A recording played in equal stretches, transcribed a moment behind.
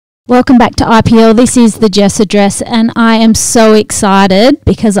Welcome back to IPL. This is the Jess Address, and I am so excited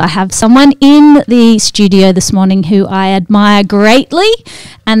because I have someone in the studio this morning who I admire greatly,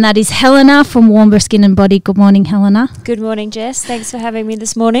 and that is Helena from Warnbro Skin and Body. Good morning, Helena. Good morning, Jess. Thanks for having me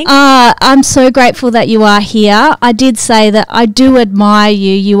this morning. I'm so grateful that you are here. I did say that I do admire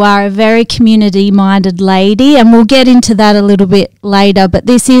you. You are a very community-minded lady, and we'll get into that a little bit later, but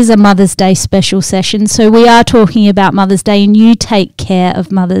this is a Mother's Day special session, so we are talking about Mother's Day, and you take care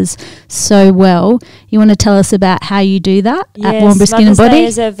of mothers so well. You want to tell us about how you do that at Warnbro Skin and Body? Mother's Day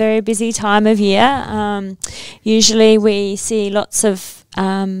is a very busy time of year. Usually we see lots of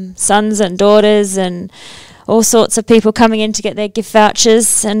sons and daughters and all sorts of people coming in to get their gift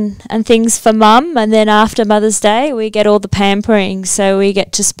vouchers and things for mum, and then after Mother's Day we get all the pampering, so we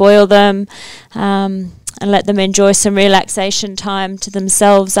get to spoil them and let them enjoy some relaxation time to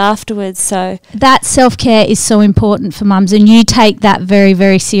themselves afterwards. So that self-care is so important for mums, and you take that very,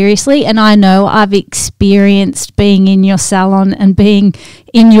 very seriously. And I know I've experienced being in your salon and being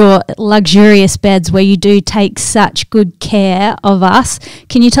in your luxurious beds where you do take such good care of us.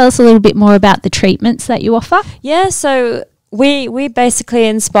 Can you tell us a little bit more about the treatments that you offer? Yeah, so we basically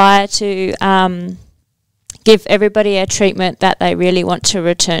inspire to give everybody a treatment that they really want to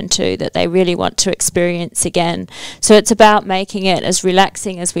return to, that they really want to experience again. So it's about making it as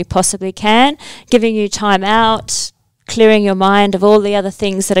relaxing as we possibly can, giving you time out, clearing your mind of all the other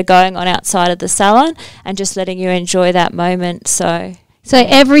things that are going on outside of the salon, and just letting you enjoy that moment. So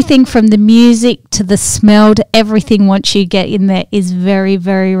everything from the music to the smell to everything once you get in there is very,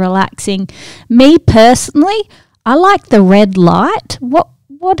 very relaxing. Me personally, I like the red light.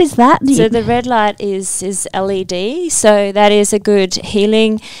 What is that? So the red light is LED, so that is a good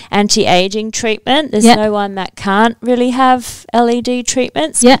healing anti-aging treatment. There's no one that can't really have LED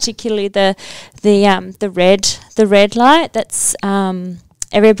treatments, particularly the red light. That's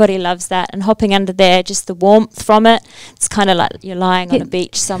everybody loves that, and hopping under there, just the warmth from it, it's kind of like you're lying on a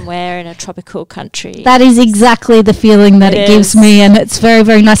beach somewhere in a tropical country. That is exactly the feeling that it gives me, and it's very,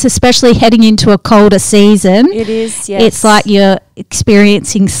 very nice, especially heading into a colder season. It is, yes. It's like you're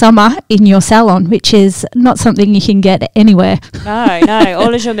experiencing summer in your salon, which is not something you can get anywhere. No.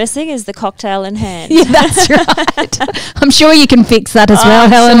 All you're missing is the cocktail in hand. Yeah, that's right. I'm sure you can fix that as well,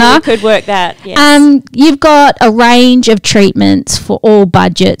 Helena. Sure we could work that, yes. You've got a range of treatments for all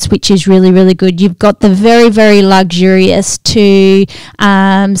budgets, which is really, really good. You've got the very, very luxurious to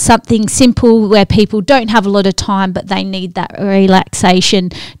something simple where people don't have a lot of time but they need that relaxation.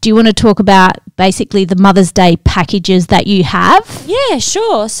 Do you want to talk about basically the Mother's Day packages that you have? Yeah,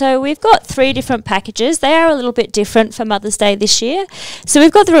 sure. So we've got 3 different packages. They are a little bit different for Mother's Day this year. So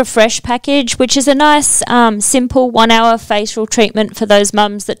we've got the Refresh package, which is a nice, simple 1-hour facial treatment for those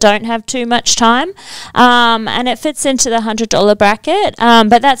mums that don't have too much time. And it fits into the $100 bracket.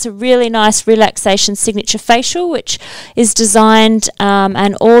 But that's a really nice relaxation signature facial, which is designed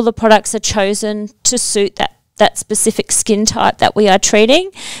and all the products are chosen to suit that specific skin type that we are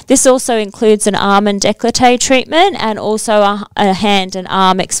treating. This also includes an arm and décolleté treatment, and also a hand and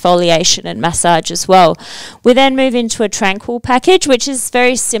arm exfoliation and massage as well. We then move into a Tranquil package, which is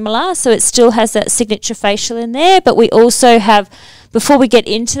very similar, so it still has that signature facial in there, but we also have, before we get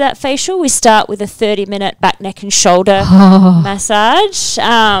into that facial, we start with a 30-minute back, neck and shoulder massage,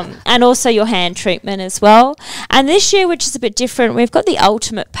 and also your hand treatment as well. And this year, which is a bit different, we've got the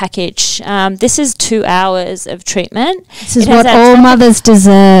Ultimate package. This is 2 hours of treatment. This is what all mothers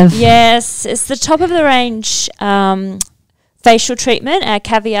deserve. Yes, it's the top of the range facial treatment, our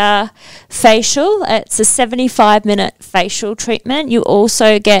caviar facial. It's a 75-minute facial treatment. You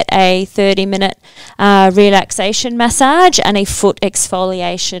also get a 30-minute relaxation massage and a foot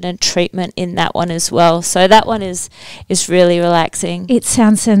exfoliation and treatment in that one as well. So that one is really relaxing. It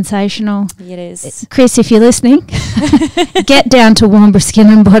sounds sensational. It is. Chris, if you're listening, get down to Warnbro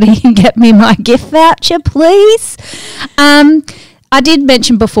Skin and Body and get me my gift voucher, please. I did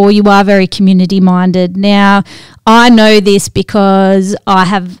mention before you are very community-minded. Now, I know this because I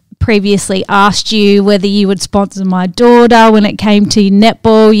have previously asked you whether you would sponsor my daughter when it came to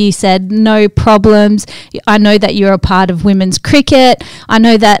netball. You said no problems. I know that you're a part of women's cricket. I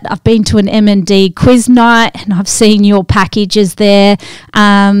know that I've been to an M&D quiz night and I've seen your packages there.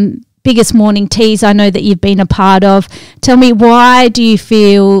 Biggest morning teas I know that you've been a part of. Tell me, why do you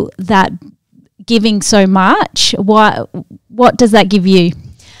feel that giving so much, what does that give you?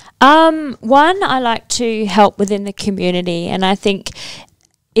 One, I like to help within the community, and I think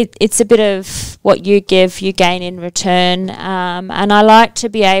it's a bit of what you give, you gain in return, and I like to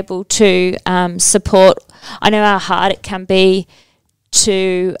be able to support. I know how hard it can be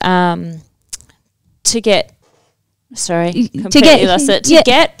to get sorry, completely lost it. To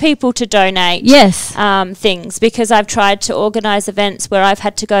get people to donate things, because I've tried to organise events where I've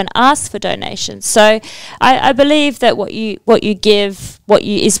had to go and ask for donations. So I believe that what you give,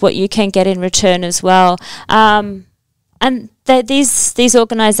 is what you can get in return as well. And these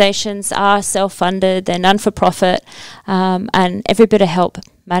organisations are self-funded, they're none-for-profit, and every bit of help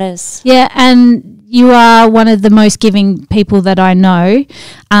matters. Yeah, and you are one of the most giving people that I know.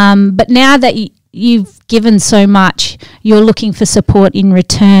 But now that you've given so much, you're looking for support in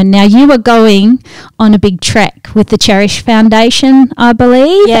return. Now, you are going on a big trek with the Cherish Foundation, I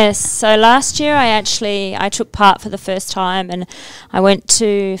believe. Yes, so last year I took part for the first time, and I went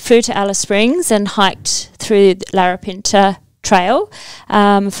to Futa Alice Springs and hiked through Larapinta Trail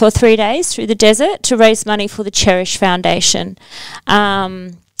for 3 days through the desert to raise money for the Cherish Foundation.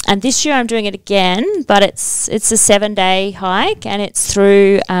 And this year I'm doing it again, but it's a 7-day hike, and it's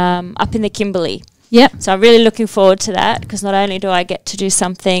through up in the Kimberley. Yep. So I'm really looking forward to that, because not only do I get to do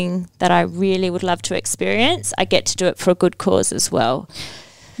something that I really would love to experience, I get to do it for a good cause as well.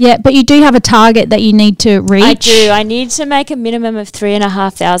 Yeah, but you do have a target that you need to reach. I do. I need to make a minimum of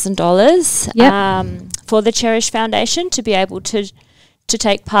 $3,500 for the Cherish Foundation to be able to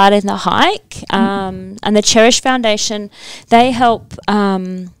take part in the hike. And the Cherish Foundation, they help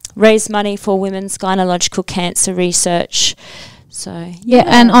raise money for women's gynecological cancer research. So yeah,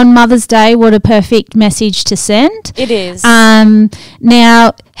 and on Mother's Day, what a perfect message to send. It is.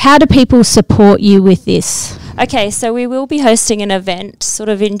 Now, how do people support you with this? Okay, so we will be hosting an event sort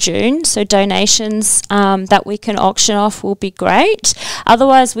of in June, so donations that we can auction off will be great.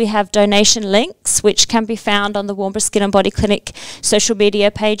 Otherwise, we have donation links which can be found on the Warnbro Skin and Body Clinic social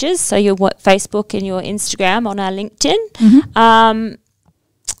media pages, so your Facebook and your Instagram, on our LinkedIn.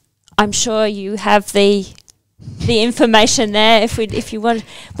 I'm sure you have the information there if you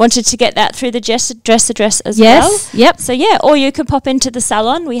wanted to get that through the Jess Address as well. Yep. So yeah, or you can pop into the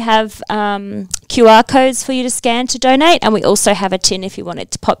salon. We have QR codes for you to scan to donate, and we also have a tin if you wanted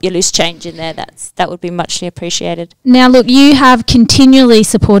to pop your loose change in there. That would be muchly appreciated. Now look, you have continually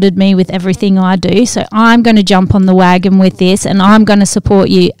supported me with everything I do, so I'm going to jump on the wagon with this, and I'm going to support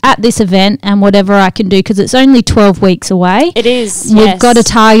you at this event and whatever I can do, because it's only 12 weeks away. It is. We've got a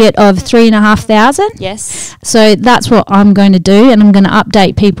target of 3,500. Yes. So that's what I'm going to do, and I'm going to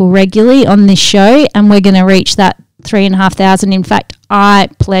update people regularly on this show, and we're going to reach that 3,500. In fact, I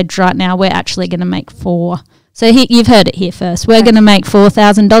pledge right now we're actually going to make 4. So you've heard it here first. We're going to make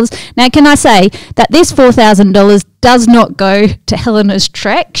 $4,000. Now, can I say that this $4,000 does not go to Helena's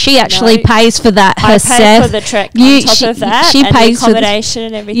trek? She actually pays for that herself. I pay for the trek on top of that, she and pays the accommodation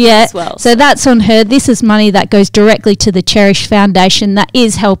and everything as well. So that's on her. This is money that goes directly to the Cherish Foundation that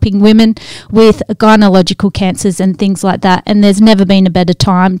is helping women with gynecological cancers and things like that. And there's never been a better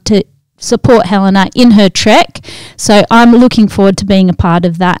time to support Helena in her trek. So I'm looking forward to being a part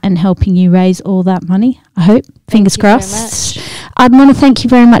of that and helping you raise all that money, I hope. Fingers crossed. I want to thank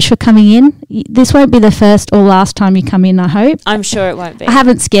you very much for coming in. This won't be the first or last time you come in, I hope. I'm sure it won't be. I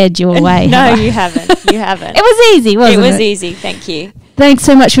haven't scared you away. No, you haven't. You haven't. It was easy, wasn't it? It was easy. Thank you. Thanks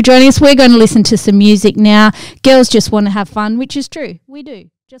so much for joining us. We're going to listen to some music now. Girls just want to have fun, which is true. We do.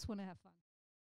 Just want to have fun.